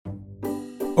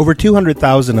Over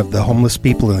 200,000 of the homeless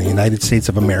people in the United States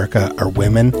of America are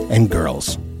women and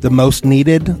girls. The most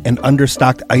needed and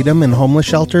understocked item in homeless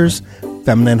shelters,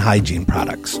 feminine hygiene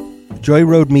products. Joy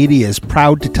Road Media is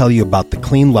proud to tell you about the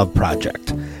Clean Love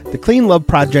Project. The Clean Love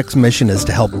Project's mission is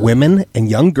to help women and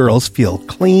young girls feel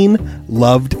clean,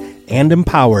 loved, and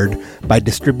empowered by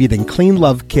distributing Clean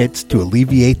Love kits to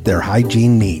alleviate their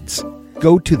hygiene needs.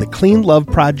 Go to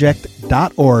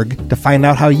thecleanloveproject.org to find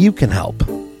out how you can help.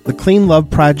 The Clean Love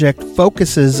Project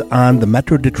focuses on the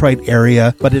Metro Detroit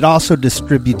area, but it also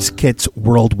distributes kits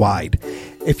worldwide.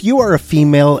 If you are a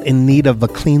female in need of a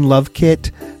Clean Love kit,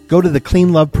 go to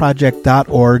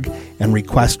thecleanloveproject.org and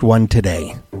request one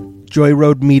today. Joy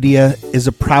Road Media is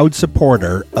a proud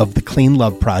supporter of the Clean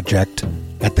Love Project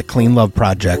at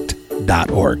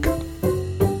thecleanloveproject.org.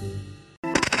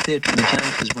 The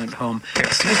campers went home.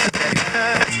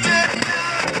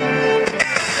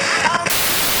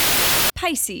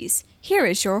 Pisces, here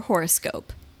is your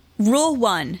horoscope. Rule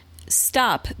 1,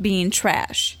 stop being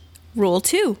trash. Rule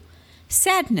 2,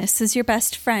 sadness is your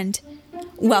best friend.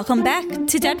 Welcome back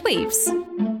to Dead Waves.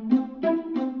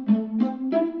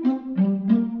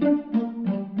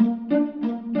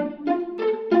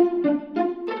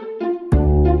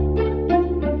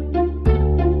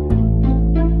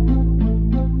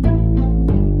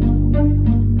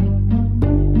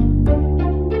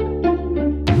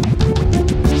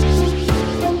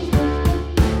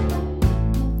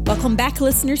 Welcome back,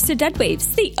 listeners, to Dead Waves,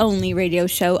 the only radio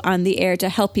show on the air to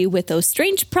help you with those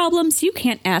strange problems you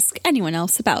can't ask anyone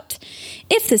else about.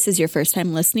 If this is your first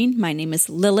time listening, my name is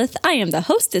Lilith. I am the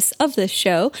hostess of this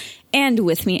show, and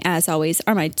with me, as always,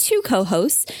 are my two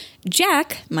co-hosts,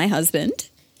 Jack, my husband.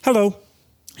 Hello.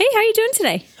 Hey, how are you doing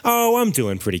today? Oh, I'm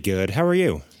doing pretty good. How are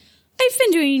you? I've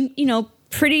been doing,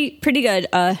 pretty good.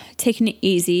 Taking it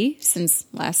easy since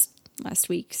last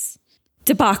week's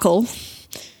debacle.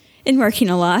 And working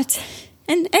a lot,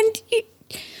 and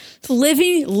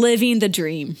living the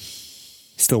dream.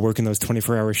 Still working those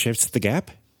 24-hour shifts at the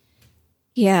Gap?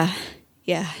 Yeah.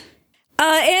 And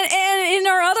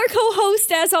our other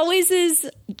co-host, as always, is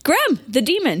Graham, the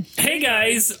demon. Hey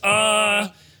guys,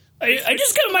 I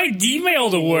just got my D-mail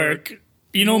to work.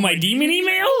 You know my demon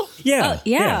email?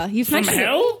 Yeah. You've From mentioned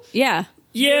hell? it. Yeah.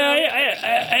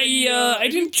 Yeah, I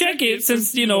didn't check it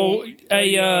since,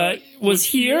 I was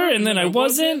here and then I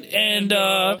wasn't, and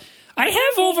I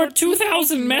have over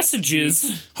 2,000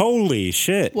 messages. Holy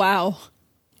shit. Wow.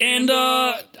 And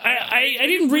I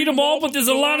didn't read them all, but there's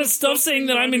a lot of stuff saying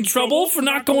that I'm in trouble for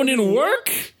not going into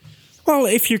work. Well,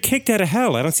 if you're kicked out of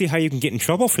hell, I don't see how you can get in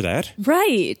trouble for that.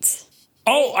 Right.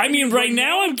 Oh, I mean, right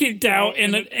now I'm kicked out,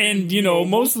 and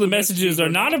most of the messages are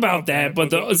not about that,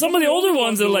 but some of the older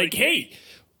ones are like, hey,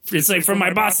 it's like from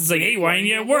my boss, it's like, hey, why aren't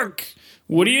you at work?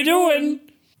 What are you doing?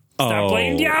 Stop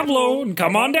playing Diablo and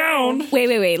come on down.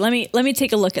 Wait. Let me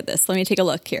take a look at this. Let me take a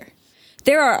look here.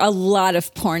 There are a lot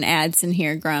of porn ads in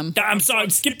here, Graham. I'm sorry,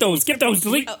 skip those,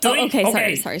 delete.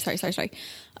 Okay, sorry.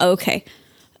 Okay.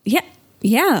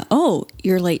 Yeah. Oh,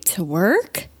 you're late to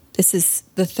work? This is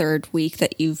the third week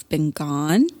that you've been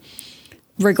gone.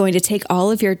 We're going to take all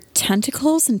of your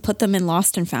tentacles and put them in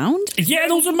Lost and Found? Yeah,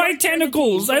 those are my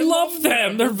tentacles. I love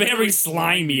them. They're very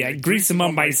slimy. I grease them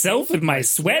up myself with my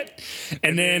sweat,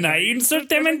 and then I insert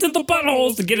them into the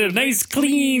buttholes to get a nice,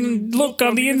 clean look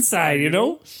on the inside,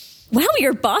 Wow,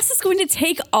 your boss is going to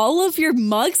take all of your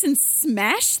mugs and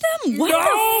smash them? What the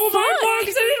fuck? My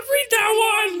mugs! I didn't read that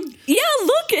one! Yeah,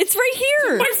 look, it's right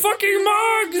here. My fucking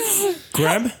mugs!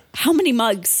 Graham? How many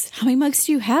mugs? How many mugs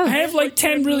do you have? I have like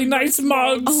 10 really nice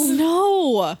mugs. Oh,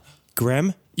 no.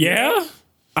 Graham? Yeah?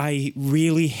 I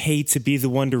really hate to be the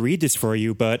one to read this for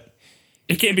you, but...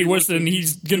 It can't be worse than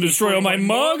he's gonna destroy all my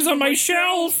mugs on my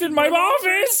shelf in my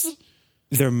office.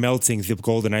 They're melting the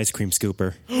golden ice cream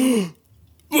scooper.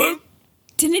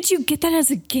 Didn't you get that as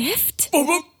a gift?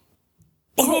 Oh,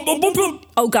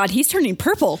 God, he's turning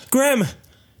purple. Graham!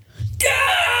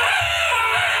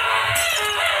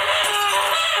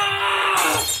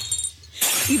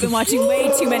 You've been watching way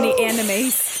too many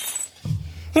animes.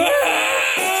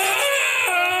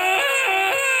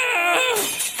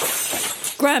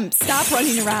 Graham, stop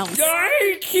running around.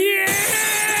 I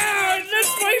can't!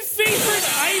 That's my favorite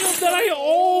item that I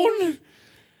own!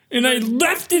 And I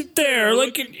left it there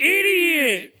like an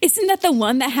idiot. Isn't that the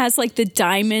one that has like the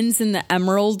diamonds and the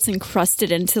emeralds encrusted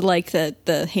into like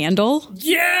the handle?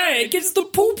 Yeah, it gets the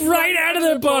poop right out of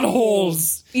their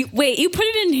buttholes. Wait, you put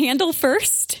it in handle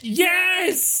first?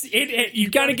 Yes! You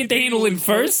gotta get the handle in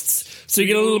first, so you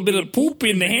get a little bit of poop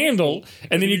in the handle,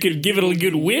 and then you can give it a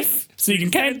good whiff, so you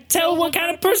can kind of tell what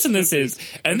kind of person this is.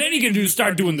 And then you can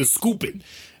start doing the scooping.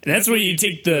 And that's where you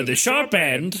take the sharp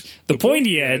end, the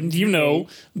pointy end,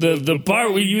 the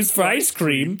bar we use for ice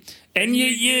cream, and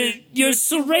you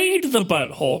serrate the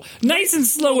butthole nice and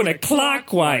slow in a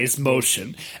clockwise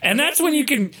motion. And that's when you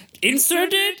can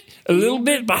insert it a little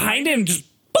bit behind it and just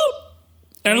boop.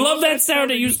 And I love that sound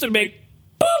it used to make.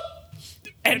 Boop.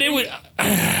 And it was...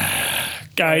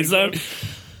 guys, I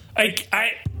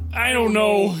don't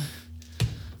know.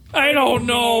 I don't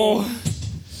know.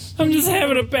 I'm just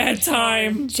having a bad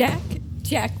time. Jack,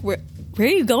 where are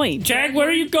you going? Jack, where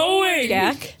are you going?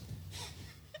 Jack?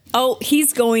 Oh,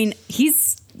 he's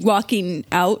walking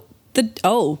out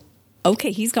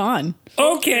okay, he's gone.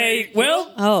 Okay,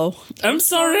 well, I'm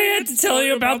sorry I had to tell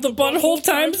you about the butthole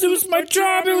times. It was my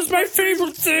job. It was my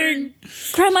favorite thing.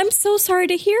 Graham, I'm so sorry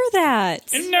to hear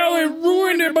that. And now I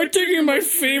ruined it by taking my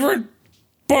favorite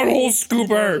butthole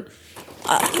scooper.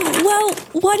 Well,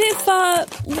 what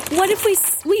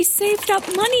if we saved up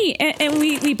money and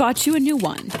we bought you a new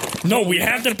one? No, we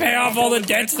have to pay off all the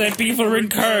debts that Beaver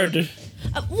incurred.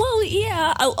 Well,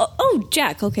 yeah. Oh,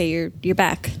 Jack. Okay, you're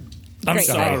back. I'm Great.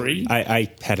 sorry.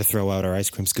 I had to throw out our ice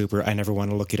cream scooper. I never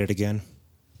want to look at it again.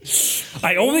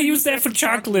 I only use that for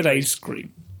chocolate ice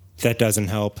cream. That doesn't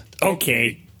help.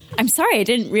 Okay. I'm sorry. I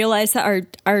didn't realize that our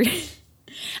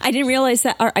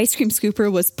ice cream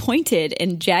scooper was pointed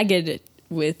and jagged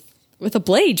with a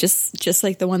blade, just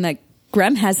like the one that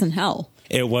Graham has in hell.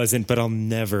 It wasn't, but I'll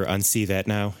never unsee that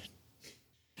now.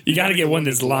 You got to get one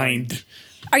that's lined.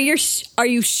 Are you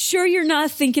sure you're not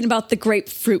thinking about the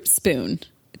grapefruit spoon?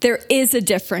 There is a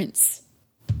difference.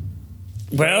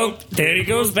 Well, there he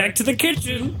goes back to the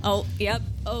kitchen. Oh, yep.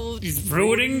 Oh, he's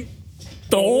ruining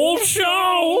the whole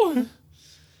show.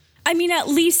 I mean,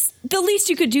 the least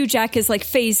you could do, Jack, is like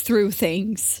phase through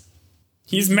things.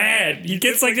 He's mad. He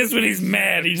gets like this when he's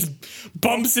mad. He just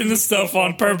bumps into stuff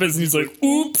on purpose, and he's like,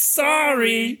 oops,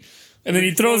 sorry. And then he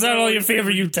throws out all your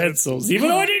favorite utensils. Even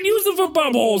though I didn't use them for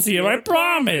bum holes here, I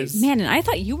promise. Man, and I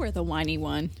thought you were the whiny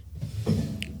one.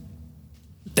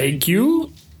 Thank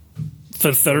you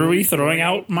for thoroughly throwing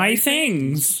out my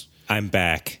things. I'm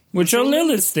back. Which are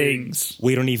Lilith's things.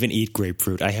 We don't even eat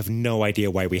grapefruit. I have no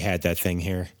idea why we had that thing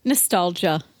here.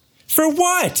 Nostalgia. For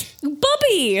what?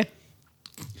 Bubby!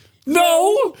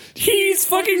 No! He's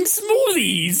fucking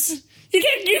smoothies! You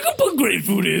can put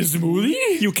grapefruit in a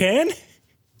smoothie. You can?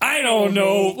 I don't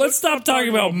know. Let's stop talking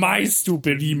about my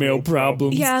stupid email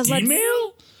problems. Yeah,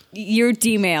 D-mail? Your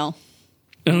D-mail.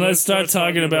 And let's start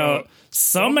talking about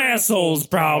some asshole's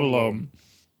problem.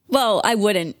 Well, I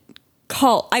wouldn't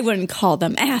call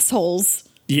them assholes.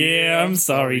 Yeah, I'm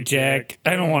sorry, Jack.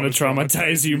 I don't want to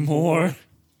traumatize you more.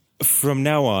 From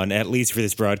now on, at least for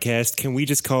this broadcast, can we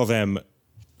just call them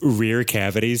rear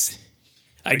cavities?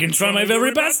 I can try my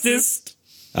very bestest.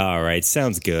 All right,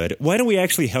 sounds good. Why don't we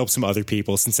actually help some other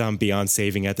people since I'm beyond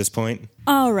saving at this point?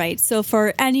 All right, so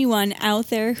for anyone out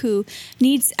there who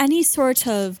needs any sort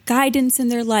of guidance in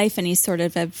their life, any sort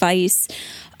of advice,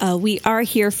 we are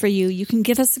here for you. You can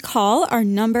give us a call. Our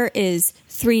number is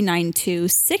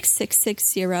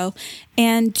 392-6660.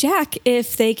 And Jack,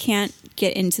 if they can't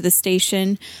get into the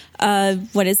station,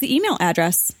 what is the email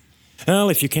address?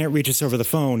 Well, if you can't reach us over the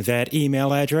phone, that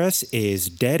email address is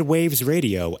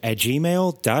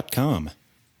deadwavesradio@gmail.com.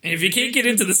 And if you can't get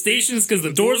into the stations because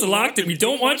the doors are locked and we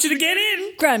don't want you to get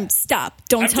in... Graham, stop.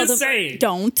 Don't tell them. Saying.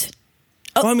 Don't.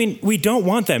 Oh. Well, I mean, we don't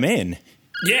want them in.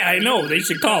 Yeah, I know. They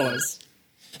should call us.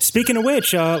 Speaking of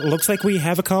which, looks like we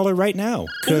have a caller right now.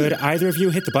 Could either of you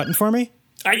hit the button for me?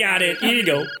 I got it. Here you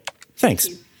go. Thanks.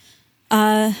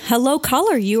 Hello,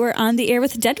 caller. You are on the air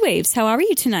with Dead Waves. How are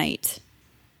you tonight?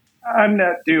 I'm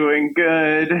not doing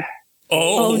good.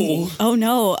 Oh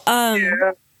no.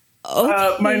 Yeah.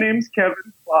 Okay. My name's Kevin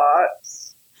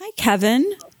Plotz. Hi,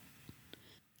 Kevin.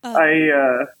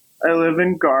 I live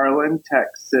in Garland,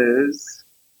 Texas.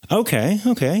 Okay.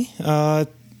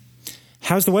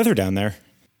 How's the weather down there?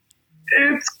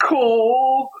 It's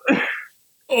cold.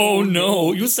 Oh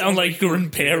no! You sound like you're in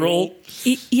peril.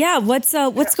 Yeah. What's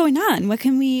going on? What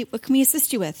can we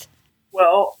assist you with?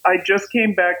 Well, I just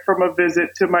came back from a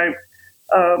visit to my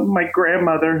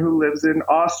grandmother who lives in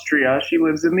Austria. She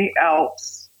lives in the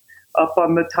Alps, up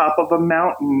on the top of a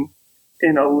mountain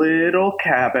in a little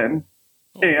cabin.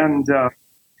 And, I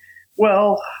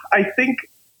think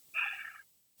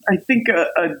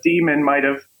a demon might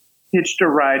have hitched a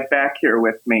ride back here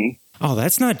with me. Oh,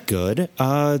 that's not good.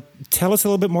 Tell us a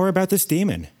little bit more about this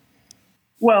demon.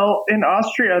 Well, in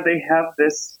Austria, they have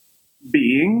this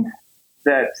being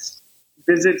that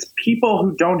visits people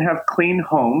who don't have clean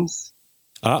homes.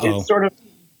 Uh-oh. It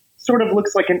sort of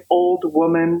looks like an old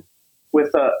woman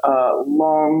with a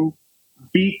long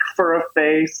beak for a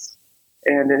face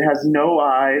and it has no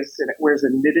eyes, and it wears a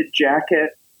knitted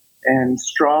jacket and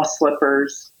straw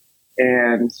slippers,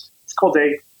 and it's called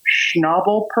a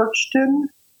Schnabelperchten.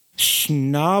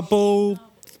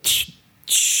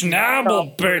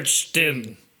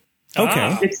 Schnabelperchten.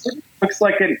 Okay. It looks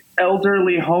like an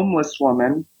elderly homeless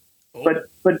woman, but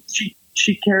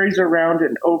she carries around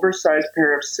an oversized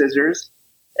pair of scissors,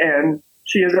 and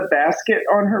she has a basket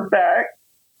on her back.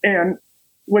 And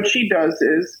what she does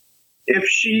is, if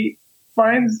she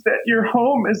finds that your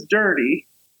home is dirty,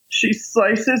 she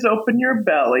slices open your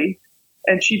belly,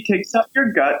 and she takes out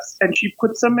your guts, and she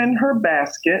puts them in her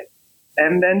basket,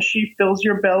 and then she fills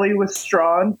your belly with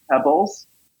straw and pebbles,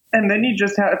 and then you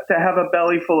just have to have a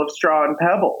belly full of straw and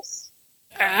pebbles.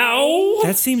 Ow!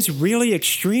 That seems really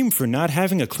extreme for not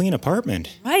having a clean apartment.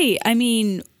 Right. I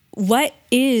mean, what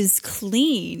is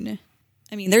clean?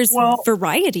 I mean, there's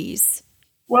varieties.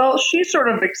 Well, she sort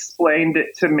of explained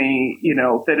it to me,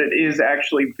 that it is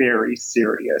actually very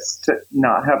serious to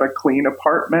not have a clean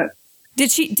apartment.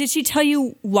 Did she tell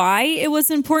you why it was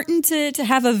important to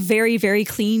have a very, very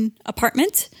clean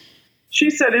apartment? She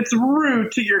said it's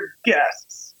rude to your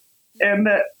guests and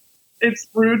that it's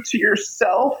rude to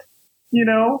yourself.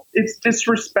 It's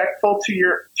disrespectful to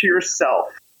yourself.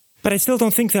 But I still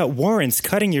don't think that warrants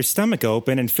cutting your stomach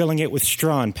open and filling it with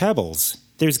straw and pebbles.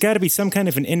 There's got to be some kind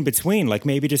of an in-between, like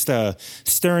maybe just a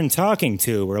stern talking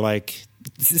to or like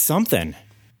something.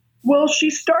 Well, she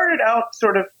started out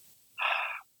sort of...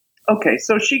 Okay,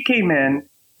 so she came in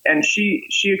and she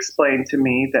explained to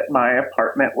me that my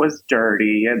apartment was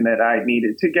dirty and that I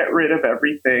needed to get rid of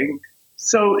everything.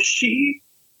 So she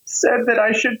said that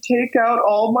I should take out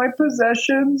all my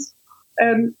possessions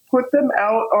and put them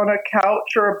out on a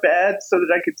couch or a bed so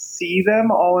that I could see them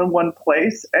all in one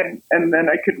place, and then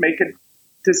I could make a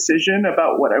decision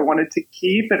about what I wanted to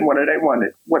keep and what I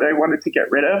wanted to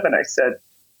get rid of. And I said,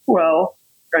 well,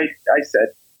 I said,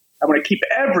 I want to keep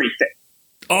everything.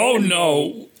 Oh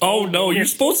no. You're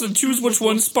supposed to choose which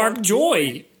ones spark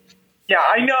joy. Yeah,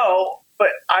 I know, but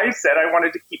I said I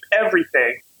wanted to keep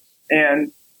everything,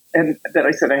 and that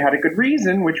I said I had a good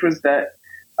reason, which was that,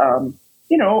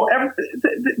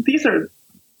 these are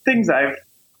things I've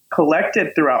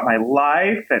collected throughout my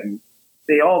life, and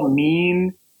they all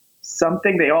mean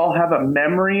something. They all have a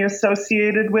memory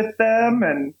associated with them,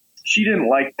 and she didn't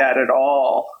like that at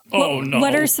all. Oh, no.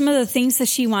 What are some of the things that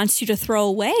she wants you to throw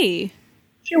away?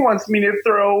 She wants me to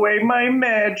throw away my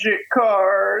magic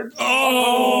cards.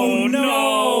 Oh,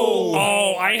 no.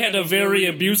 Oh, I had a very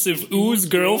abusive ooze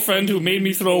girlfriend who made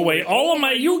me throw away all of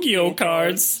my Yu-Gi-Oh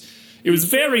cards. It was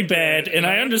very bad, and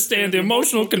I understand the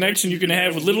emotional connection you can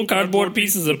have with little cardboard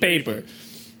pieces of paper.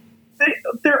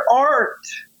 They're art.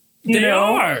 They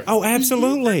are. Oh,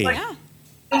 absolutely.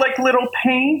 Like little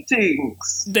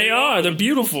paintings. They are. They're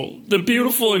beautiful. They're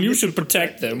beautiful, and you should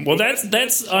protect them. Well,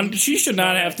 she should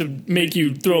not have to make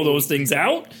you throw those things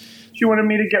out. She wanted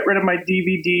me to get rid of my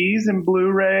DVDs and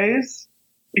Blu-rays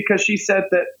because she said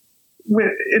that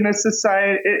in a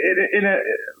society,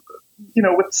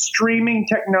 with streaming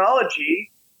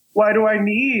technology, why do I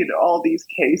need all these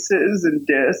cases and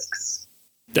discs?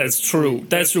 That's true.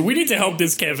 We need to help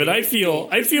this Kevin. I feel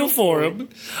for him.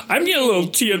 I'm getting a little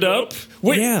teared up.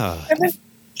 Wait. Yeah. And then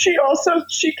she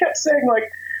kept saying,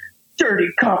 like, dirty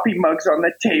coffee mugs on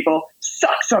the table,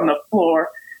 socks on the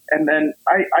floor. And then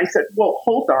I said, well,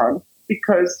 hold on,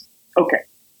 because, okay,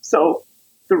 so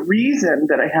the reason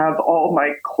that I have all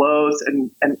my clothes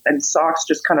and socks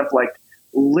just kind of like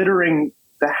littering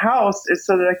the house is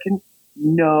so that I can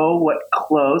know what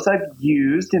clothes I've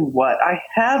used and what I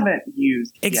haven't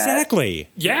used yet. Exactly.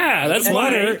 Yeah, that's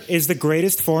Clutter why. is the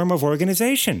greatest form of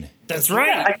organization. That's right.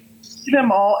 Yeah, I see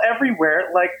them all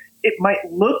everywhere. Like, it might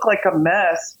look like a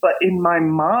mess, but in my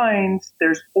mind,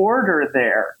 there's order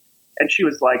there. And she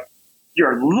was like,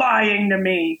 you're lying to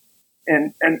me.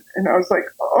 And I was like,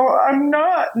 oh, I'm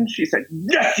not. And she said,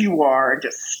 yes, you are. And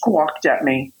just squawked at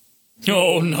me.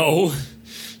 Oh, no.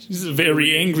 She's a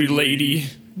very angry lady.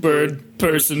 Bird,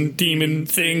 person, demon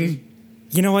thing.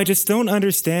 You know, I just don't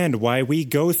understand why we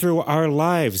go through our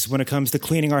lives when it comes to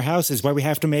cleaning our houses, why we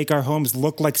have to make our homes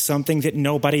look like something that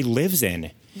nobody lives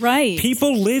in. Right.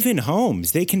 People live in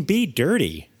homes. They can be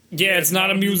dirty. Yeah, it's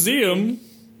not a museum.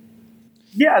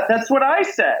 Yeah, that's what I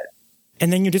said.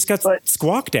 And then you just got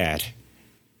squawked at.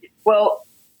 Well,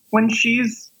 when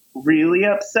she's really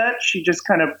upset, she just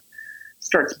kind of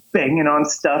starts banging on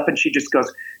stuff, and she just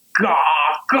goes, gah,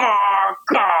 gah,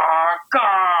 gah,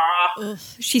 gah. Ugh,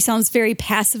 she sounds very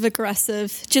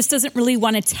passive-aggressive. Just doesn't really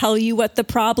want to tell you what the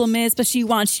problem is, but she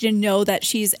wants you to know that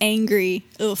she's angry.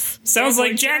 Ugh. Sounds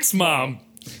like Jack's mom.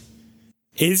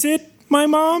 Is it my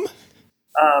mom?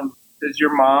 Does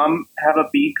your mom have a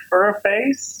beak for a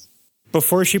face?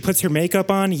 Before she puts her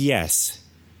makeup on, yes.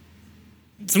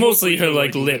 It's mostly her,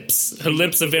 like, lips. Her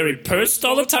lips are very pursed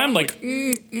all the time, like,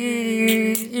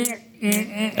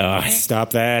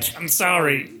 Stop that. I'm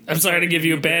sorry to give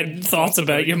you bad thoughts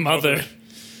about your mother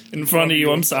in front of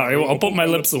you. I'm sorry. I'll put my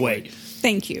lips away.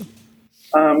 Thank you.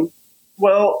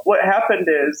 Well, what happened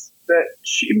is that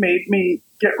she made me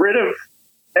get rid of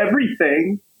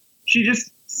everything. She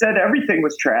just said everything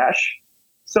was trash.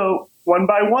 So one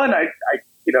by one, I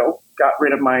got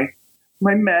rid of my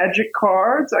magic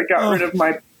cards. I got rid of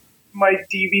my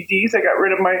DVDs. I got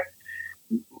rid of my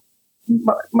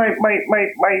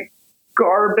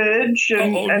garbage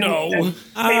and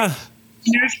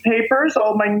newspapers,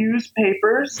 all my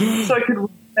newspapers, so I could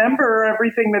remember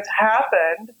everything that's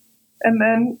happened. And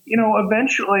then,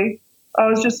 eventually I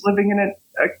was just living in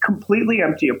a completely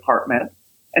empty apartment.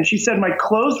 And she said my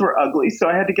clothes were ugly, so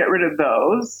I had to get rid of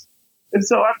those. And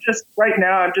so I'm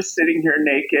just sitting here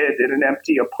naked in an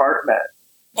empty apartment.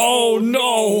 Oh,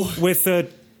 no. With a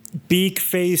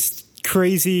beak-faced,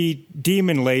 crazy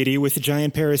demon lady with a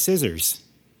giant pair of scissors.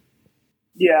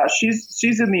 Yeah,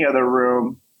 she's in the other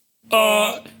room.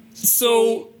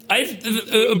 So I've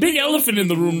a big elephant in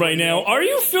the room right now. Are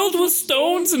you filled with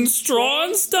stones and straw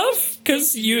and stuff?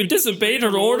 Because you disobeyed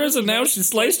her orders and now she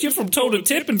sliced you from toe to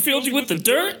tip and filled you with the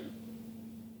dirt?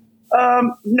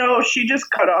 No, she just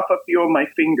cut off a few of my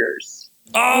fingers.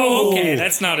 Oh, okay.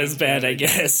 That's not as bad, I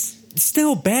guess.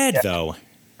 Still bad, though.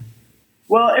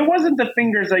 Well, it wasn't the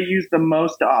fingers I used the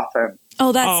most often.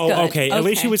 Oh, that's good. Okay. At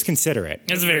least she was considerate.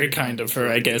 It's very kind of her,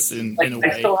 I guess, in a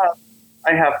way.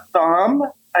 I have thumb,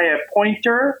 I have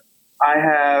pointer, I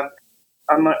have,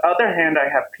 on the other hand, I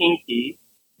have pinky.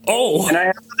 Oh. And I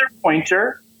have another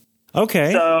pointer.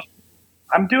 Okay. So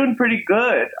I'm doing pretty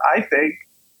good, I think.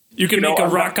 You can make a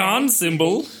rock-on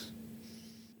symbol.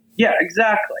 Yeah,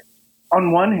 exactly.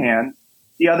 On one hand,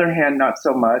 the other hand, not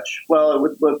so much. Well,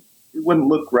 it wouldn't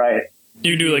look right.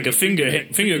 You do like a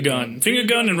finger gun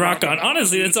and rock on.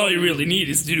 Honestly, that's all you really need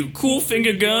is to do cool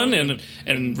finger gun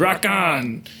and rock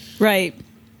on. Right.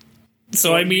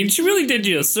 So I mean, she really did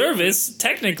you a service.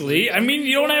 Technically, I mean,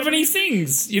 you don't have any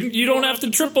things. You don't have to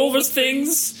trip over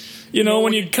things.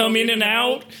 When you come in and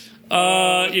out,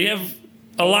 you have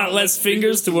a lot less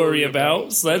fingers to worry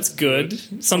about, so that's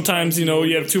good. Sometimes,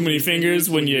 you have too many fingers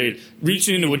when you reach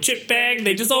into a chip bag.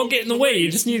 They just all get in the way.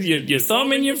 You just need your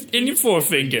thumb and your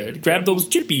forefinger to grab those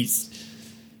chippies.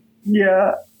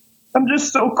 Yeah, I'm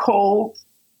just so cold.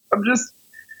 I'm just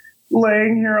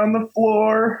laying here on the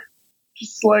floor,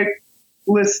 just like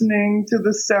listening to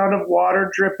the sound of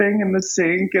water dripping in the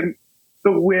sink and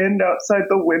the wind outside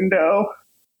the window.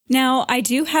 Now, I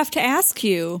do have to ask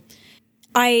you,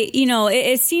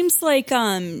 it seems like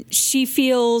she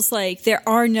feels like there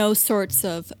are no sorts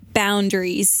of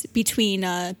boundaries between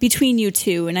you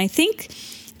two, and I think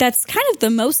that's kind of the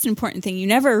most important thing. You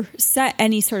never set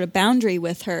any sort of boundary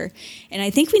with her, and I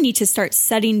think we need to start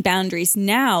setting boundaries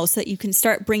now so that you can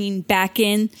start bringing back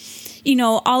in,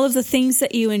 all of the things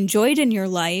that you enjoyed in your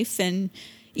life, and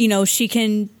she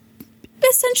can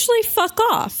essentially fuck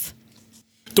off.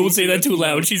 Don't say that too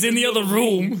loud. She's in the other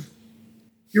room.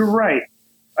 You're right.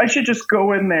 I should just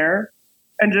go in there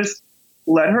and just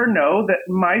let her know that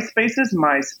my space is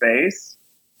my space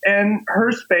and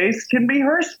her space can be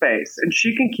her space and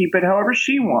she can keep it however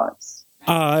she wants.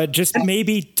 Just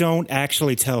maybe don't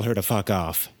actually tell her to fuck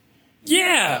off.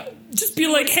 Yeah, just be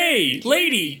like, hey,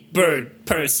 lady, bird,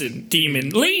 person,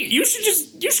 demon, you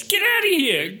should get out of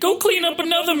here. Go clean up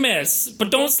another mess,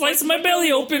 but don't slice my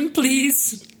belly open,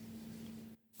 please.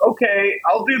 Okay,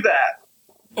 I'll do that.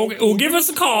 Okay, well, give us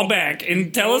a call back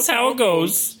and tell us how it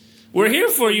goes. We're here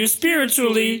for you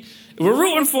spiritually. We're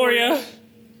rooting for you.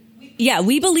 Yeah,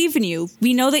 we believe in you.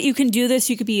 We know that you can do this.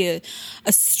 You could be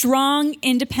a strong,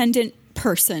 independent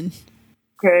person.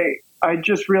 Okay, I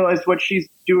just realized what she's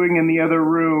doing in the other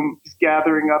room. She's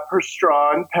gathering up her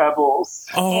straw and pebbles.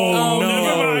 Oh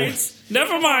no.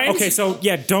 Never mind. Okay, so,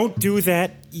 yeah, don't do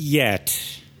that yet.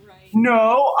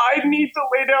 No, I need to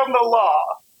lay down the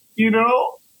law,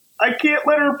 I can't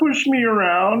let her push me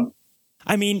around.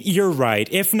 I mean, you're right.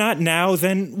 If not now,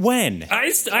 then when?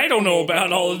 I don't know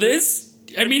about all of this.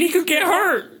 I mean, he could get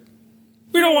hurt.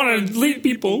 We don't want to lead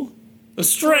people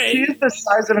astray. She's the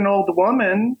size of an old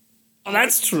woman. Oh,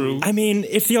 that's true. I mean,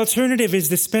 if the alternative is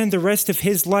to spend the rest of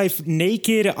his life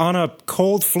naked on a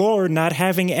cold floor, not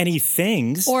having any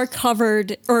things. Or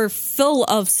covered or full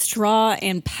of straw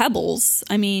and pebbles.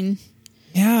 I mean.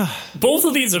 Yeah. Both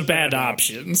of these are bad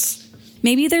options.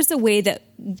 Maybe there's a way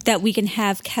that we can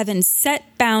have Kevin set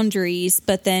boundaries,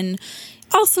 but then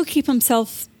also keep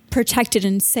himself protected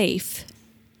and safe.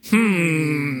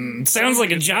 Sounds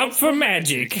like a job for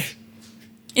magic.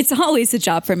 It's always a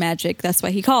job for magic. That's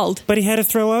why he called. But he had to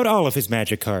throw out all of his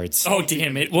magic cards. Oh,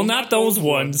 damn it. Well, not those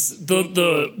ones.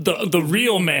 The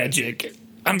real magic.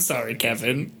 I'm sorry,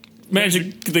 Kevin.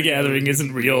 Magic the Gathering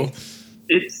isn't real.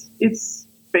 It's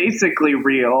basically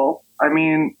real. I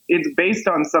mean, it's based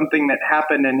on something that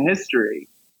happened in history.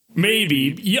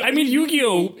 Maybe. I mean,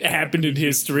 Yu-Gi-Oh! Happened in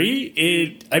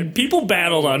history. People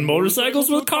battled on motorcycles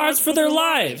with cards for their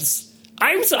lives.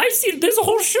 I've seen, there's a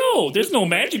whole show. There's no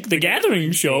Magic the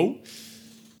Gathering show.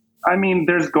 I mean,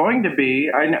 there's going to be.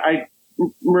 I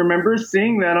remember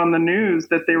seeing that on the news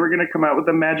that they were going to come out with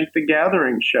a Magic the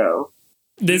Gathering show.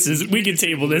 We can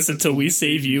table this until we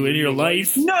save you in your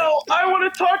life. No, I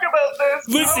want to talk about this.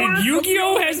 Listen,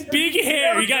 Yu-Gi-Oh! Has big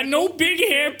hair. You got no big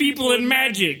hair people in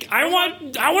Magic. I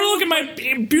want to look at my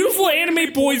beautiful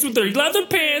anime boys with their leather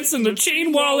pants and their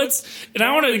chain wallets, and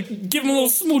I want to give them a little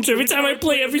smooch every time I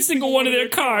play every single one of their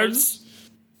cards.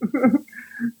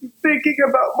 Thinking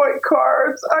about my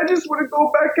cards, I just want to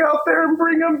go back out there and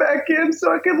bring them back in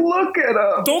so I can look at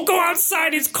them. Don't go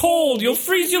outside. It's cold. You'll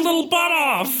freeze your little butt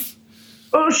off.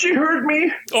 Oh, she heard me.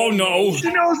 Oh, no.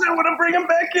 She knows I want to bring him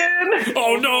back in.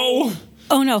 Oh, no.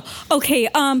 Oh, no. Okay,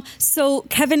 so,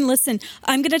 Kevin, listen.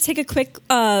 I'm going to take a quick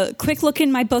look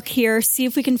in my book here, see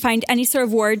if we can find any sort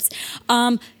of words.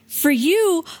 For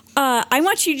you, I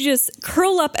want you to just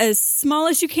curl up as small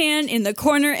as you can in the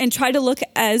corner and try to look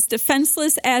as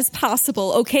defenseless as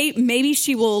possible, okay? Maybe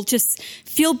she will just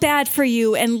feel bad for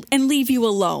you and leave you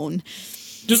alone.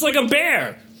 Just like a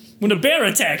bear. When a bear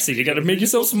attacks you, you got to make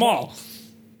yourself small.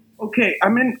 Okay,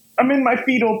 I'm in my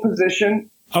fetal position.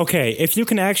 Okay, if you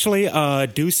can actually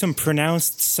do some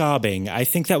pronounced sobbing, I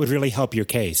think that would really help your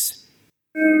case.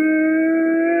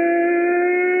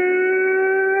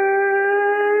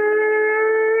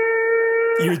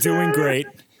 You're doing great.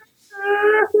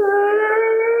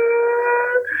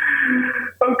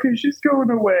 Okay, she's going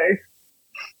away.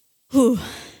 Whew.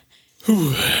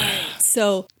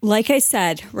 So, like I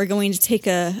said, we're going to take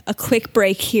a quick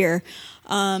break here.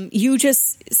 You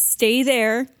just stay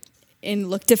there and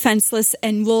look defenseless,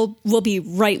 and we'll be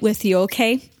right with you,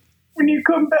 okay? When you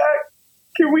come back,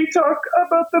 can we talk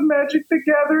about the Magic the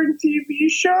Gathering TV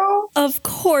show? Of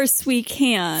course we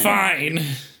can. Fine. I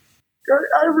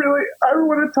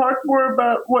want to talk more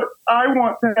about what I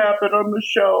want to happen on the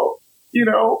show, you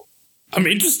know? I'm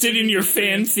interested in your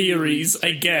fan theories,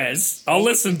 I guess. I'll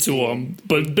listen to them,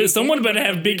 but someone better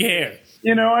have big hair.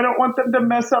 You know, I don't want them to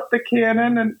mess up the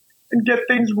canon and get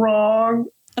things wrong.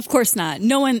 Of course not.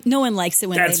 No one likes it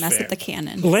when That's they mess fair. up the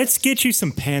canon. Let's get you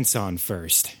some pants on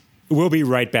first. We'll be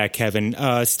right back, Kevin.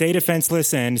 Stay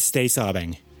defenseless and stay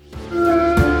sobbing.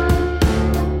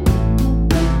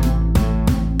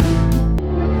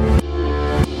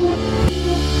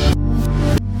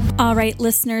 All right,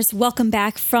 listeners, welcome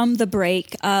back from the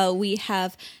break. We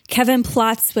have Kevin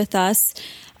Plotz with us.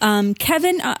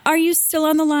 Kevin, are you still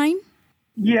on the line?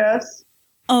 Yes.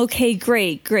 Okay,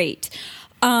 great.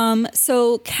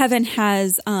 So Kevin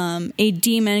has a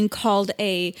demon called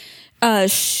a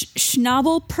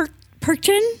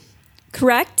Schnabelperchen,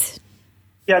 correct?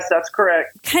 Yes, that's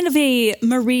correct. Kind of a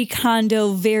Marie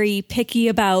Kondo, very picky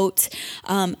about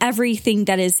everything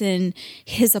that is in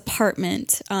his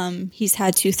apartment. He's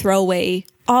had to throw away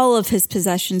all of his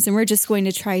possessions, and we're just going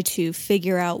to try to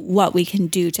figure out what we can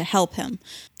do to help him.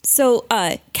 So,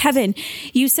 Kevin,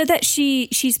 you said that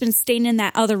she's been staying in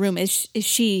that other room. Is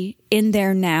she in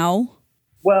there now?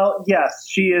 Well, yes,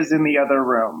 she is in the other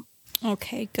room.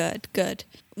 Okay, good.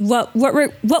 What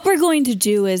we're going to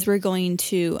do is we're going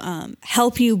to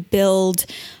help you build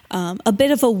a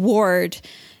bit of a ward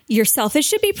yourself. It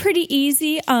should be pretty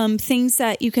easy. Things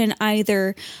that you can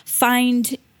either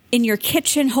find in your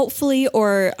kitchen, hopefully,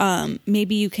 or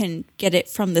maybe you can get it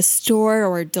from the store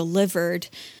or delivered.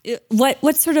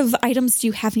 What sort of items do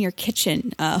you have in your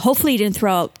kitchen? Hopefully you didn't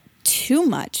throw out too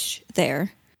much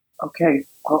there. Okay,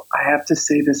 well, I have to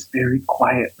say this very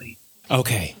quietly.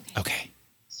 Okay.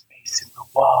 Space in the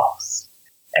walls.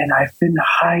 And I've been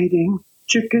hiding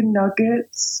chicken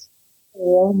nuggets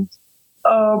and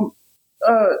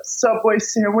Subway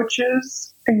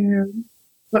sandwiches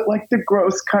but like the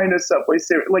gross kind of Subway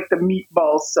sandwich, like the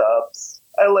meatball subs.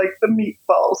 I like the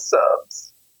meatball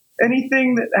subs.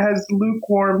 Anything that has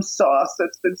lukewarm sauce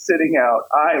that's been sitting out,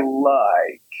 I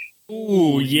like.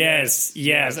 Ooh, yes.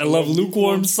 I love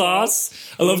lukewarm sauce.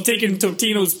 I love taking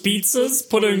Totino's pizzas,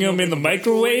 putting them in the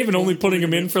microwave and only putting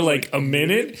them in for like a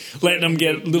minute, letting them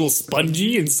get a little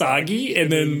spongy and soggy,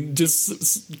 and then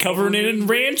just covering it in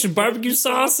ranch and barbecue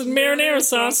sauce and marinara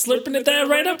sauce, slurping it that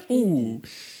right up. Ooh,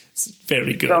 it's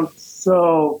very good. Sounds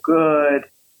so good.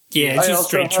 Yeah, it's I just also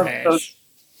straight have trash.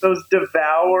 those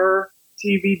Devour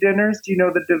TV dinners. Do you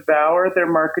know the Devour?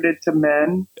 They're marketed to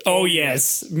men. Oh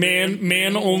yes,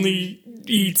 man only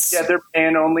eats. Yeah, they're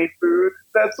man-only food.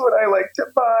 That's what I like to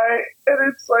buy.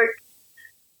 And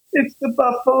it's the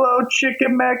buffalo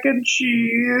chicken mac and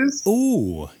cheese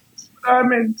Ooh.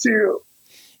 I'm into.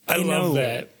 I love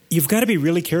that. You've got to be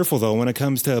really careful, though, when it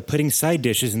comes to putting side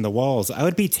dishes in the walls. I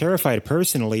would be terrified,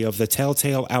 personally, of the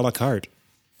Telltale a la carte.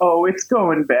 Oh, it's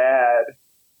going bad.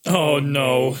 Oh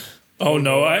no.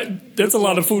 That's a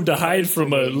lot of food to hide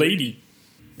from a lady.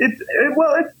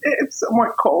 It's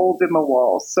somewhat cold in the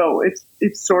walls, so it's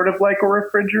sort of like a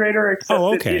refrigerator,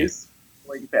 except it is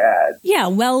going bad. Yeah,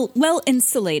 well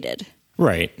insulated.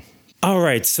 Right. All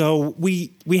right, so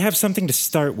we have something to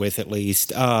start with, at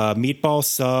least. Meatball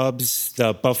subs,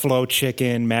 the buffalo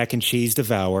chicken, mac and cheese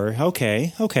Devour.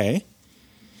 Okay.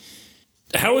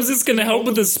 How is this going to help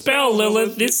with the spell,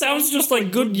 Lilith? This sounds just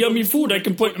like good, yummy food I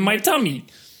can put in my tummy.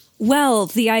 Well,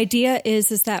 the idea is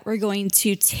that we're going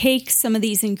to take some of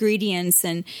these ingredients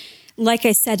and, like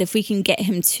I said, if we can get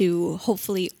him to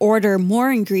hopefully order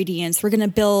more ingredients, we're going to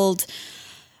build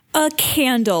a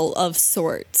candle of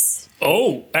sorts.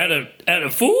 Oh, out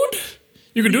of food?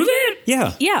 You can do that?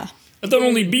 Yeah. Yeah. I thought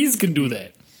only bees can do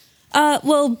that.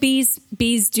 Well, bees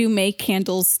do make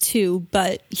candles too,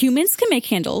 but humans can make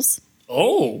candles.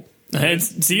 Oh,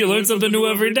 see, you learn something new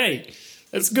every day.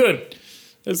 That's good.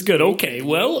 Okay,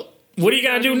 well, what do you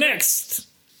got to do next?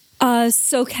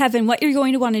 So, Kevin, what you're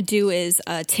going to want to do is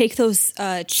take those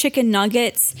chicken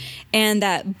nuggets and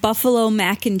that buffalo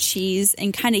mac and cheese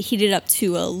and kind of heat it up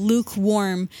to a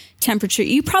lukewarm temperature.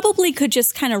 You probably could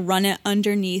just kind of run it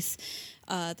underneath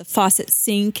the faucet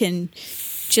sink and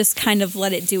just kind of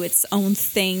let it do its own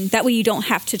thing. That way you don't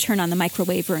have to turn on the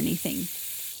microwave or anything.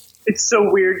 It's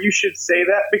so weird you should say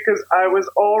that because I was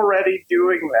already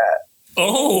doing that.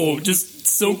 Oh, just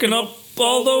soaking up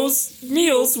all those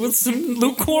meals with some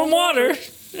lukewarm water.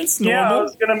 That's normal. Yeah, I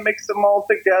was going to mix them all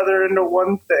together into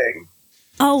one thing.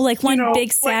 Oh, like one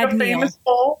big sad like a meal. famous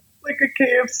bowl? Like a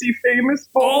KFC famous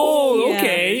bowl? Oh,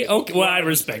 Yeah. okay. Well, I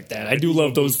respect that. I do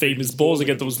love those famous bowls. I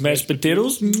get those mashed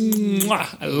potatoes.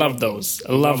 Mwah, I love those.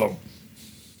 I love them.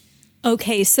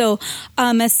 Okay, so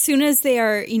as soon as they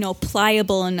are,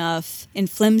 pliable enough and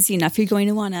flimsy enough, you're going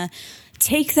to want to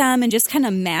take them and just kind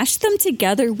of mash them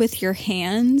together with your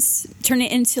hands. Turn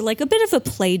it into like a bit of a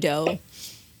Play-Doh.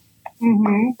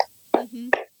 Mm-hmm.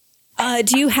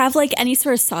 Do you have like any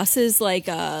sort of sauces like,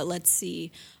 let's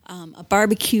see, a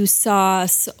barbecue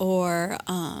sauce or...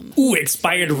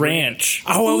 Expired ranch.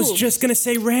 Oh, I was just going to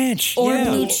say ranch. Or yeah.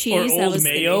 blue Or cheese. I old was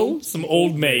mayo. thinking. Some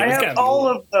old mayo. I It's have gotta be all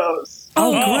old. of those.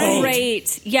 Oh,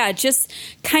 great. Yeah, just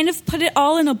kind of put it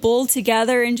all in a bowl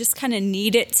together and just kind of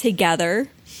knead it together.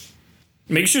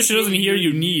 Make sure she doesn't hear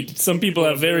you knead. Some people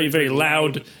have very, very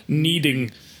loud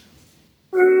kneading.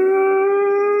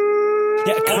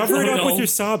 Yeah, cover it up no. with your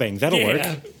sobbing. That'll work.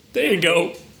 There you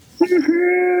go.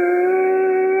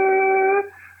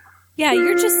 Yeah,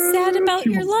 you're just sad about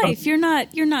your life. You're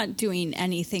not doing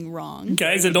anything wrong.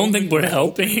 Guys, I don't think we're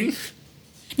helping.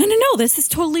 No. This is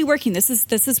totally working. This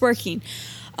is working.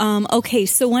 Okay,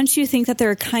 so once you think that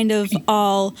they're kind of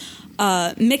all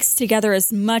mixed together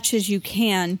as much as you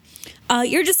can,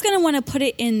 you're just going to want to put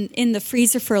it in the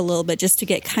freezer for a little bit just to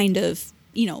get kind of,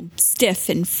 stiff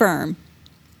and firm.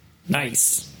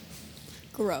 Nice.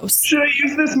 Gross. Should I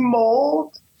use this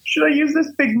mold? Should I use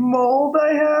this big mold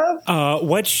I have?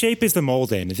 What shape is the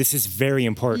mold in? This is very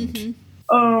important.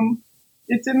 Mm-hmm.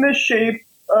 It's in the shape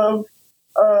of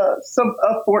a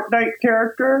Fortnite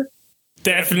character.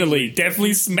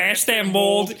 Definitely smash that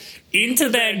mold into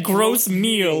that gross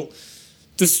meal.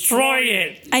 Destroy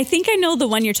it. I think I know the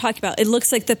one you're talking about. It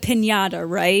looks like the piñata,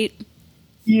 right?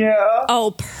 Yeah.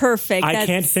 Oh, perfect. I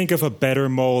can't think of a better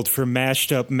mold for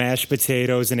mashed up mashed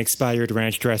potatoes and expired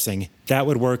ranch dressing. That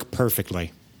would work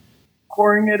perfectly.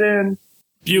 Pouring it in.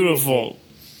 Beautiful.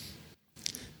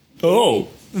 Oh,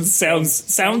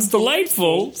 sounds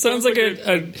delightful. Sounds like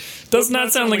does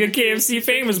not sound like a KFC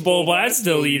famous bowl, but I'd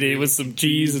still eat it with some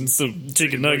cheese and some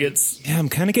chicken nuggets. Yeah, I'm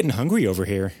kind of getting hungry over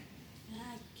here.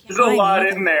 There's a lot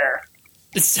in there.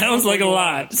 It sounds like a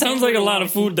lot. It sounds like a lot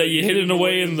of food that you hidden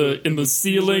away in the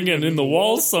ceiling and in the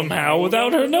walls somehow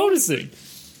without her noticing.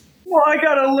 Well, I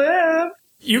gotta live.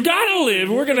 You gotta live.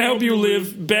 We're gonna help you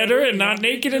live better and not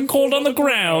naked and cold on the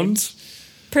ground.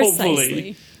 Precisely.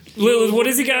 Hopefully. Lilith, what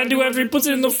does he gotta do after he puts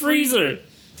it in the freezer?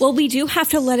 Well, we do have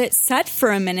to let it set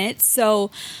for a minute, so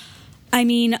I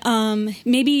mean,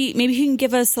 maybe you can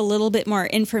give us a little bit more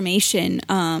information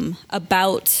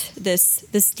about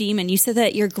this demon. You said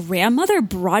that your grandmother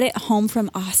brought it home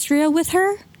from Austria with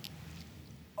her?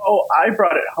 Oh, I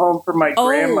brought it home for my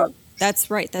grandma. That's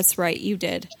right. You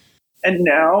did. And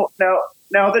now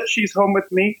that she's home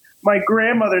with me, my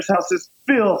grandmother's house is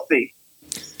filthy.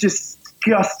 It's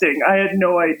disgusting. I had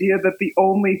no idea that the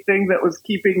only thing that was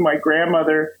keeping my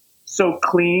grandmother so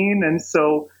clean and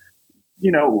so,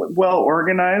 well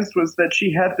organized was that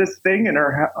she had this thing in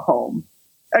her home.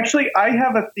 Actually, I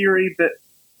have a theory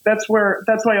that's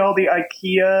why all the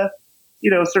IKEA,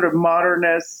 sort of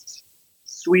modernist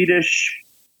Swedish,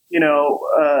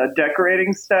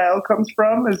 decorating style comes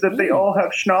from, is that they all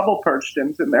have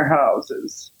Schnabelpurstens in their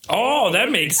houses. Oh,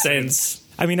 that makes sense.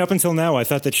 I mean, up until now, I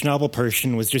thought that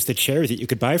Schnabelpursten was just a chair that you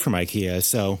could buy from IKEA,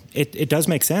 so it does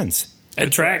make sense.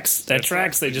 That tracks.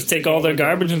 They just take all their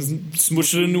garbage and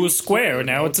smush it into a square.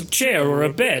 Now it's a chair or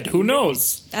a bed. Who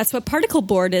knows? That's what particle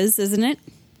board is, isn't it?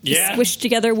 Yeah. Squish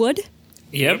together wood?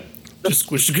 Yep. Just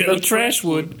squish together trash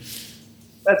wood.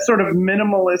 That sort of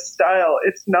minimalist style.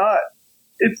 It's not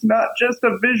just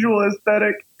a visual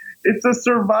aesthetic. It's a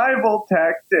survival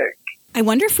tactic. I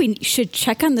wonder if we should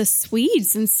check on the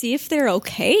Swedes and see if they're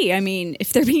okay. I mean,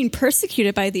 if they're being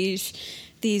persecuted by these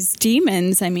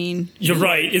demons, I mean... You're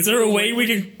right. Is there a way we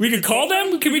can call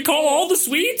them? Can we call all the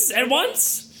Swedes at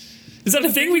once? Is that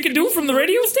a thing we can do from the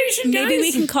radio station, guys? Maybe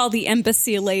we can call the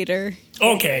embassy later.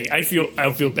 Okay,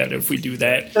 I'll feel better if we do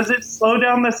that. Does it slow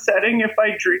down the setting if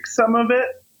I drink some of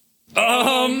it?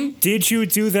 Did you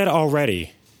do that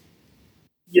already?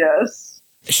 Yes.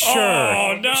 Sure.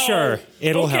 Oh, no. Sure.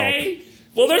 It'll help.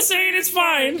 Well, they're saying it's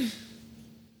fine.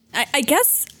 I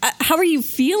guess, how are you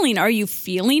feeling? Are you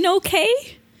feeling okay?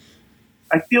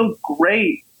 I feel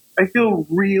great. I feel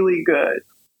really good.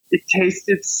 It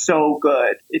tasted so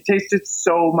good. It tasted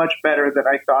so much better than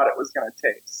I thought it was going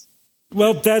to taste.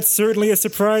 Well, that's certainly a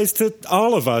surprise to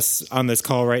all of us on this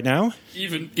call right now.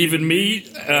 Even me.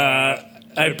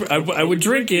 I would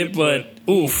drink it, but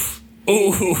oof.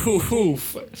 Oh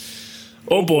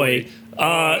boy.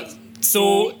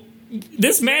 So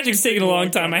this magic's taking a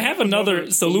long time. I have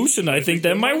another solution I think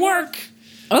that might work.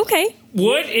 Okay.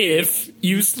 What if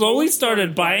you slowly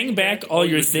started buying back all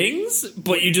your things,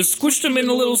 but you just squished them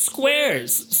into little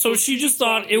squares? So she just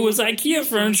thought it was IKEA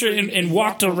furniture and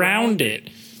walked around it.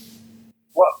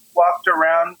 What, walked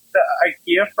around the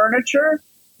IKEA furniture?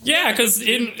 Yeah, because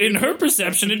in her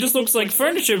perception, it just looks like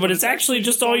furniture, but it's actually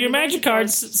just all your magic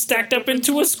cards stacked up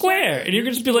into a square. And you're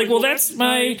going to just be like, well, that's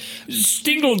my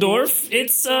Stingeldorf.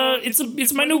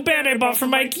 It's my new bed I bought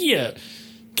from IKEA.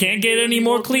 Can't get any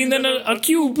more clean than a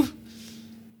cube.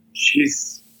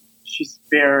 She's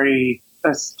very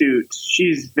astute.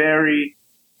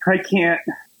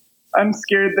 I'm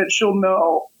scared that she'll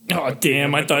know. Oh,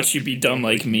 damn, I thought she'd be dumb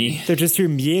like me. They're just your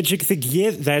magic the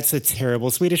get. That's a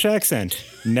terrible Swedish accent.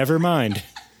 Never mind.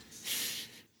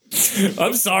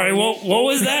 I'm sorry, what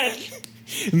was that?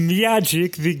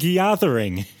 Magic the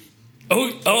gathering.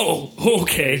 Oh,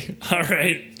 okay, all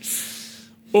right.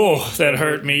 Oh, that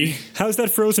hurt me. How's that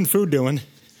frozen food doing? It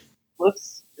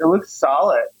looks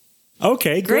solid.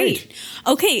 Okay, great.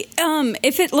 Okay,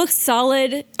 if it looks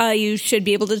solid, you should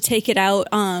be able to take it out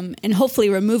and hopefully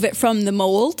remove it from the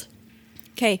mold.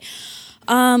 Okay,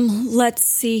 let's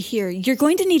see here. You're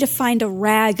going to need to find a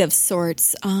rag of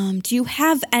sorts. Do you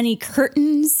have any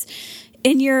curtains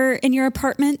in your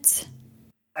apartment?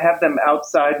 I have them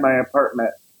outside my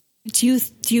apartment.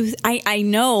 I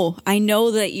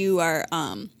know that you are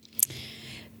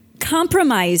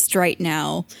compromised right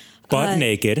now. Butt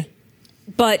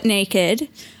naked.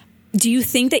 Do you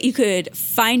think that you could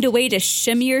find a way to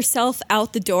shimmy yourself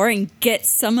out the door and get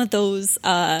some of those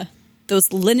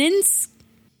linens?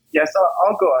 Yes,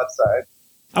 I'll go outside.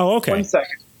 Oh, okay. 1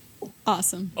 second.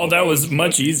 Awesome. Oh, that was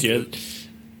much easier.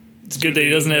 It's good that he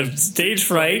doesn't have stage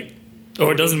fright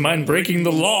or doesn't mind breaking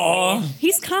the law.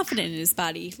 He's confident in his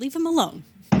body. Leave him alone.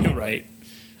 You're right.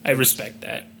 I respect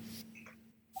that.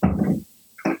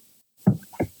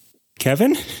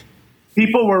 Kevin?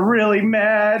 People were really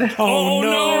mad. Oh,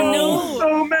 no.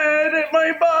 So mad at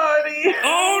my body.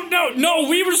 Oh, no,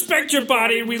 we respect your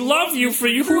body. We love you for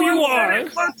who you are.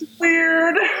 It looks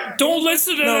weird. Don't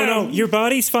listen to them. No, your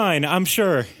body's fine, I'm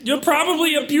sure. You're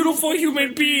probably a beautiful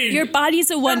human being. Your body's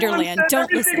a wonderland.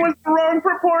 Don't listen. Everything was the wrong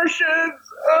proportions.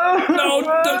 No,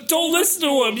 don't listen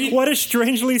to him. What a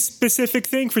strangely specific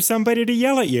thing for somebody to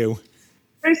yell at you.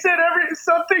 They said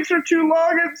some things were too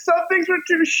long and some things were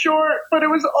too short, but it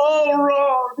was all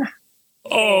wrong.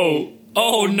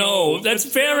 Oh no, that's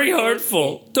very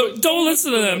hurtful. Don't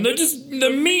listen to them. They're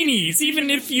meanies,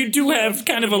 even if you do have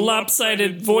kind of a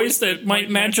lopsided voice that might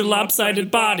match a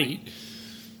lopsided body.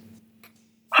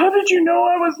 How did you know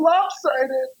I was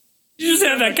lopsided? You just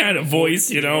have that kind of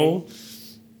voice, you know.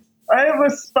 I have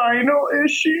a spinal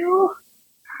issue.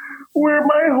 where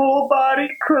my whole body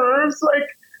curves like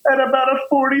at about a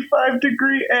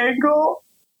 45-degree angle.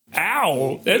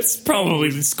 Ow, that's probably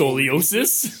the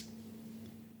scoliosis.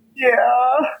 Yeah.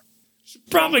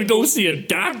 Probably go see a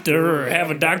doctor or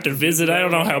have a doctor visit. I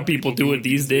don't know how people do it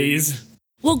these days.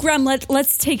 Well, Graham,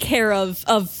 let's take care of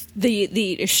the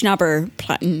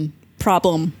Schnabberplatten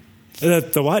problem.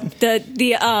 The what?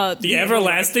 The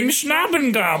everlasting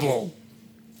Schnappengobble.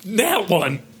 That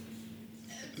one.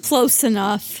 Close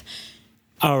enough.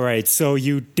 All right, so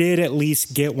you did at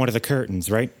least get one of the curtains,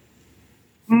 right?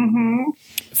 Mm-hmm.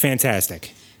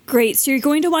 Fantastic. Great. So you're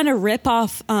going to want to rip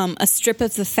off a strip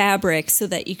of the fabric so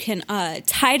that you can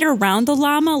tie it around the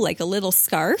llama like a little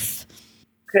scarf.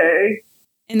 Okay.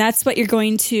 And that's what you're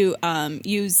going to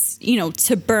use,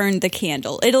 to burn the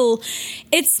candle.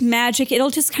 It's magic. It'll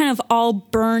just kind of all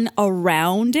burn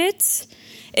around it.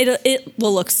 It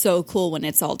will look so cool when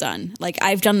it's all done. Like,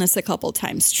 I've done this a couple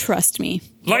times. Trust me.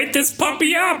 Light this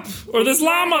puppy up, or this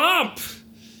llama up.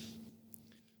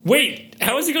 Wait,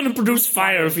 how is he going to produce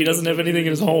fire if he doesn't have anything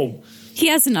in his home? He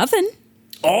has an oven.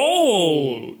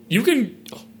 Oh, you can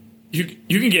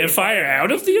get fire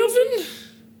out of the oven?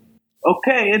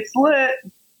 Okay, it's lit.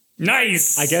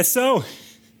 Nice. I guess so.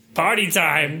 Party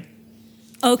time.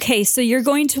 Okay, so you're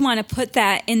going to want to put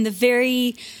that in the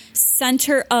very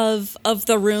center of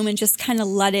the room and just kind of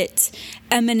let it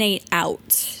emanate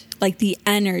out, like the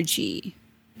energy.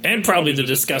 And probably the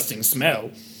disgusting smell.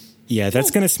 Yeah,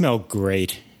 that's going to smell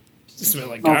great. It smells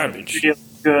like garbage. It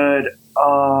feels good.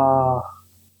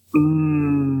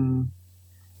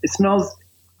 It smells.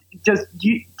 Do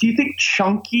you think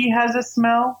chunky has a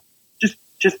smell?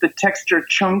 Just the texture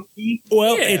chunky?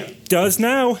 Well, Yeah. it does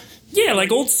now. Yeah,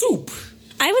 like old soup.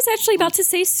 I was actually about to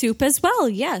say soup as well,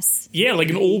 yes. Yeah, like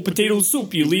an old potato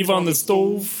soup you leave on the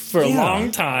stove for a long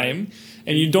time,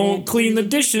 and you don't clean the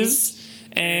dishes,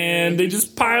 and they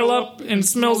just pile up and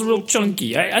smells real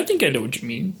chunky. I think I know what you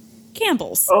mean.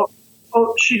 Campbell's.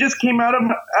 Oh, she just came out of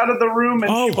the room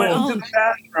and she went into the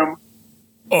bathroom.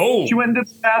 Oh. She went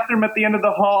into the bathroom at the end of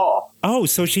the hall. Oh,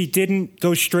 so she didn't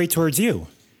go straight towards you.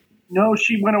 No,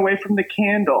 she went away from the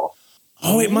candle.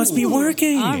 Oh, it must be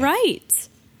working. All right.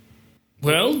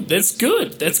 Well, that's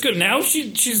good. That's good. Now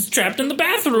she's trapped in the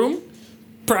bathroom.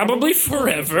 Probably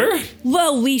forever.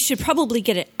 Well, we should probably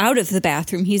get it out of the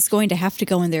bathroom. He's going to have to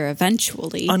go in there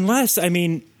eventually. Unless,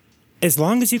 as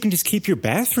long as you can just keep your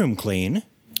bathroom clean.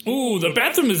 Ooh, the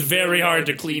bathroom is very hard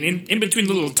to clean. In between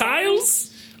the little tiles?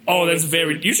 Oh, that's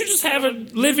very... You should just have her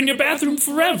live in your bathroom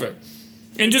forever.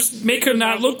 And just make her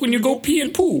not look when you go pee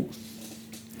and poo.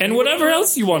 And whatever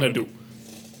else you want to do.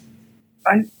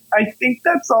 I think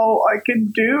that's all I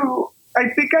can do. I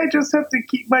think I just have to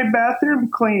keep my bathroom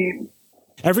clean.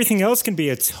 Everything else can be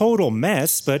a total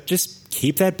mess, but just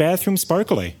keep that bathroom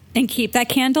sparkly. And keep that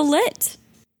candle lit.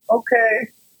 Okay.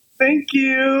 Thank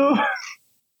you.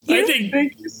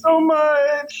 Thank you so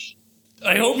much.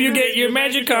 I hope you get your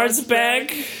magic cards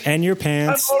back. And your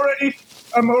pants.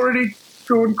 I'm already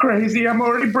going crazy. I'm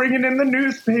already bringing in the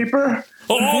newspaper.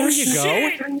 Oh, there you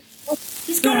shit. go.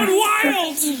 He's going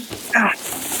wild.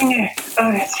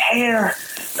 It's hair.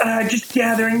 Just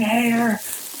gathering hair.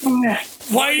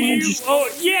 Why do you... Oh,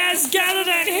 yes, gather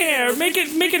that hair. Make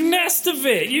a nest of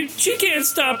it. She can't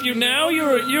stop you now.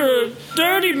 You're a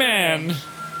dirty man.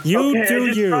 You I do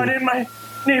just you. brought in my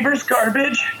neighbor's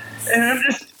garbage, and I'm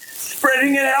just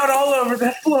spreading it out all over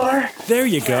the floor. There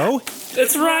you go.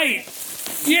 That's right.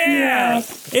 Yeah.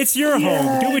 It's your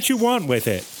home. Do what you want with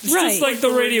it. It's just like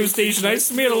the radio station. I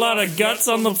smeared a lot of guts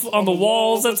on the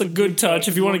walls. That's a good touch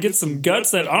if you want to get some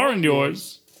guts that aren't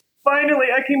yours. Finally,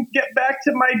 I can get back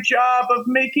to my job of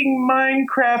making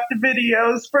Minecraft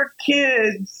videos for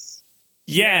kids.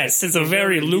 Yes, it's a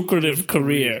very lucrative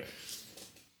career.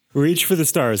 Reach for the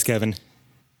stars, Kevin.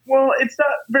 Well, it's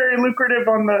not very lucrative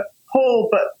on the whole,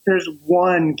 but there's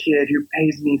one kid who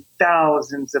pays me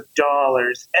thousands of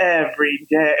dollars every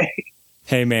day.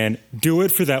 Hey, man, do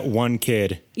it for that one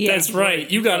kid. Yeah. That's right.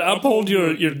 You got to uphold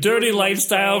your dirty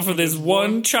lifestyle for this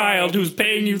one child who's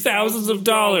paying you thousands of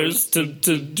dollars to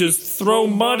just throw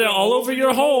mud all over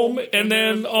your home and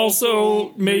then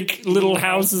also make little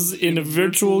houses in a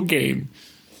virtual game.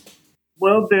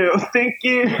 Will do. Thank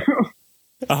you.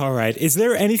 All right. Is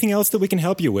there anything else that we can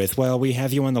help you with while we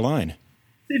have you on the line?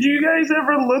 Did you guys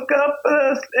ever look up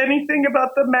anything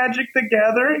about the Magic the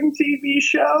Gathering TV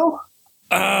show?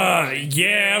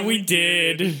 Yeah, we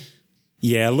did.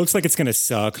 Yeah, looks like it's going to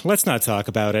suck. Let's not talk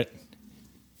about it.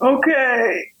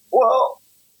 Okay, well,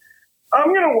 I'm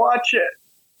going to watch it.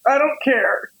 I don't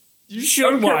care. You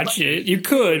should watch it. You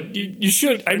could. You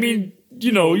should. I mean,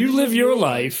 you live your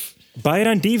life. Buy it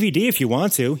on DVD if you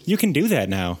want to. You can do that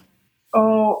now.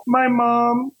 Oh, my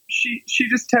mom, she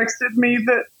just texted me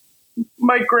that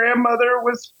my grandmother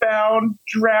was found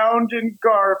drowned in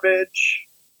garbage.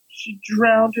 She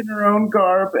drowned in her own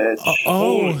garbage.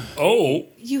 Oh.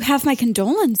 You have my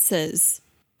condolences.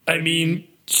 I mean,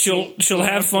 she'll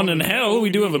have fun in hell. We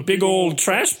do have a big old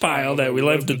trash pile that we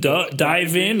love to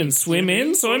dive in and swim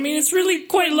in. So, I mean, it's really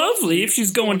quite lovely if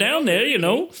she's going down there, you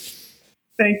know.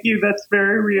 Thank you. That's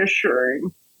very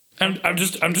reassuring. I'm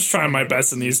just trying my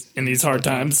best in these hard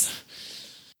times.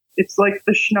 It's like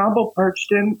the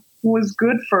Schnabelperchten was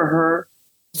good for her.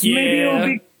 Yeah. Maybe it'll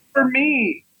be good for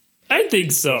me. I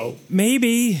think so.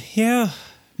 Maybe, yeah.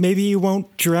 Maybe you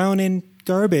won't drown in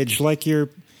garbage like your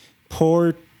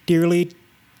poor, dearly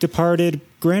departed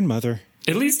grandmother.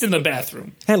 At least in the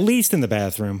bathroom. At least in the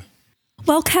bathroom.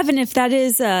 Well, Kevin, if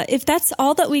that's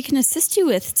all that we can assist you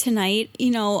with tonight,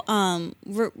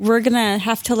 we're gonna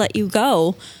have to let you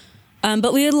go.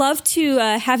 But we would love to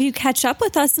have you catch up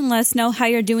with us and let us know how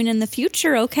you're doing in the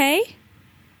future. Okay?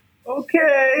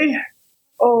 Okay.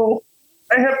 Oh,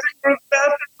 I have to go to the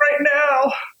bathroom right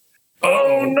now.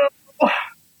 Oh no.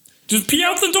 Just pee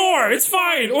out the door. It's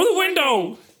fine. Or the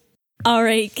window. All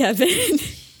right, Kevin.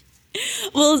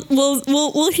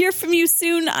 We'll hear from you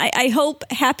soon. I hope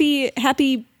happy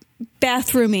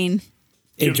bathrooming.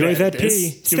 Enjoy that pee.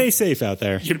 This. Stay safe out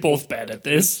there. You're both bad at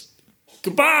this.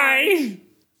 Goodbye.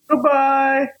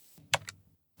 Goodbye.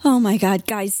 Oh my God,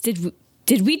 guys! Did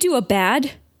we do a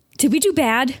bad? Did we do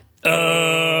bad?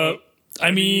 I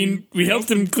mean, we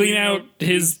helped him clean out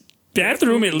his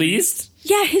bathroom at least.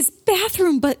 Yeah, his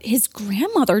bathroom, but his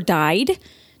grandmother died,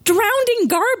 drowned in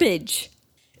garbage.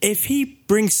 If he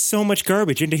brings so much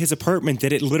garbage into his apartment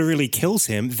that it literally kills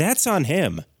him, that's on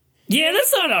him. Yeah,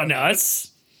 that's not on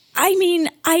us. I mean,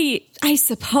 I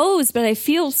suppose, but I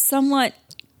feel somewhat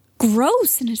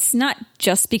gross, and it's not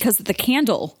just because of the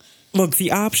candle. Look,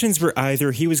 the options were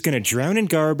either he was going to drown in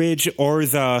garbage or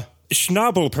the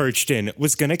Schnabelperchten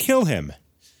was going to kill him.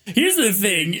 Here's the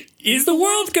thing. Is the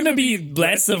world going to be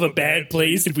less of a bad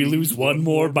place if we lose one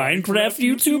more Minecraft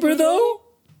YouTuber, though?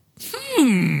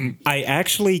 I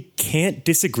actually can't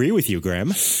disagree with you, Graham.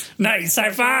 Nice.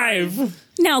 High five.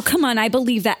 Now, come on, I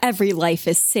believe that every life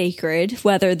is sacred,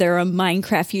 whether they're a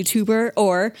Minecraft YouTuber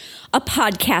or a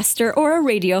podcaster or a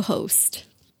radio host.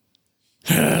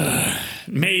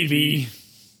 Maybe.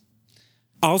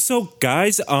 Also,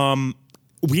 guys,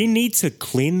 we need to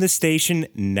clean the station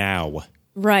now.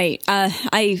 Right.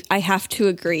 I have to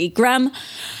agree. Graham,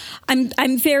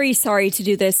 I'm very sorry to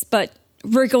do this, but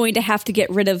we're going to have to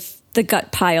get rid of the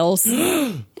gut piles.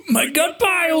 My gut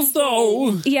piles,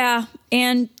 though. Yeah,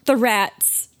 and the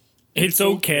rats. It's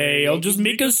okay. I'll just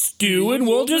make a stew and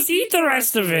we'll just eat the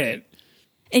rest of it.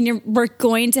 And we're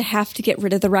going to have to get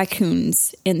rid of the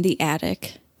raccoons in the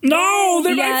attic. No,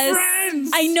 they're my friends.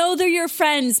 I know they're your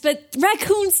friends, but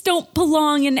raccoons don't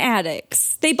belong in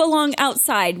attics. They belong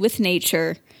outside with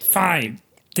nature. Fine.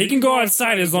 They can go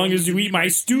outside as long as you eat my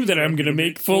stew that I'm going to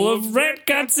make full of rat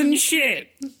guts and shit.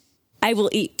 I will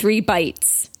eat 3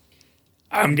 bites.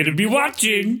 I'm going to be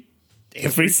watching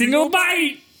every single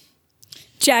bite.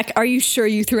 Jack, are you sure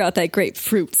you threw out that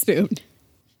grapefruit spoon?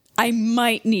 I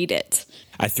might need it.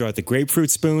 I threw out the grapefruit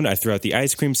spoon, I threw out the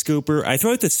ice cream scooper, I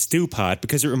threw out the stew pot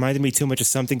because it reminded me too much of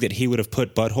something that he would have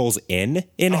put buttholes in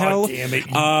hell. Oh, damn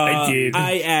it. I did.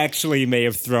 I actually may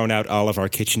have thrown out all of our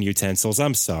kitchen utensils.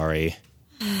 I'm sorry.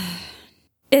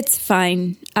 It's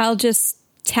fine. I'll just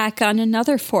tack on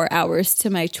another 4 hours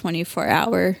to my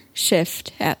 24-hour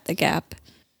shift at the Gap.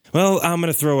 Well, I'm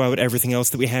going to throw out everything else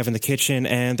that we have in the kitchen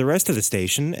and the rest of the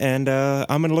station, and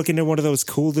I'm going to look into one of those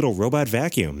cool little robot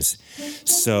vacuums.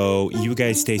 So you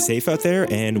guys stay safe out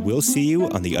there, and we'll see you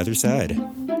on the other side.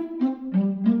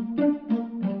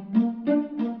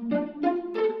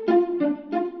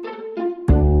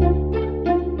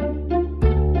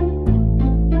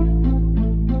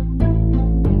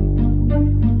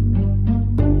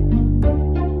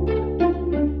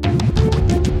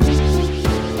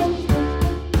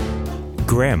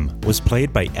 Grem was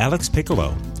played by Alex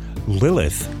Piccolo.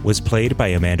 Lilith was played by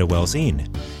Amanda Welzine.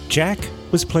 Jack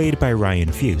was played by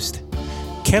Ryan Fust.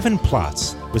 Kevin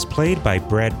Plotz was played by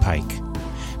Brad Pike.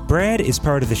 Brad is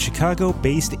part of the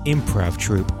Chicago-based improv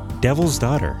troupe Devil's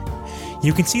Daughter.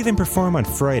 You can see them perform on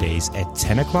Fridays at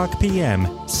 10 o'clock p.m.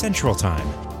 Central Time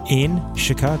in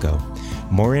Chicago.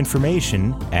 More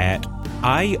information at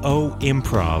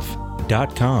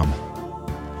ioimprov.com.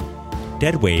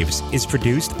 Dead Waves is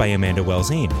produced by Amanda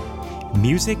Welzine.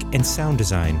 Music and sound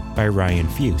design by Ryan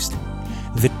Fust.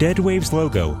 The Dead Waves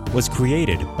logo was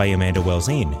created by Amanda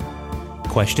Welzine.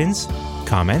 Questions?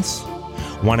 Comments?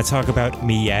 Want to talk about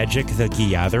Magic the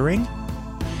Gathering?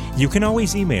 You can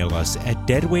always email us at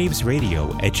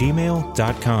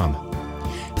deadwavesradio@gmail.com.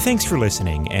 Thanks for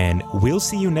listening, and we'll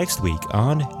see you next week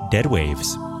on Dead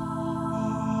Waves.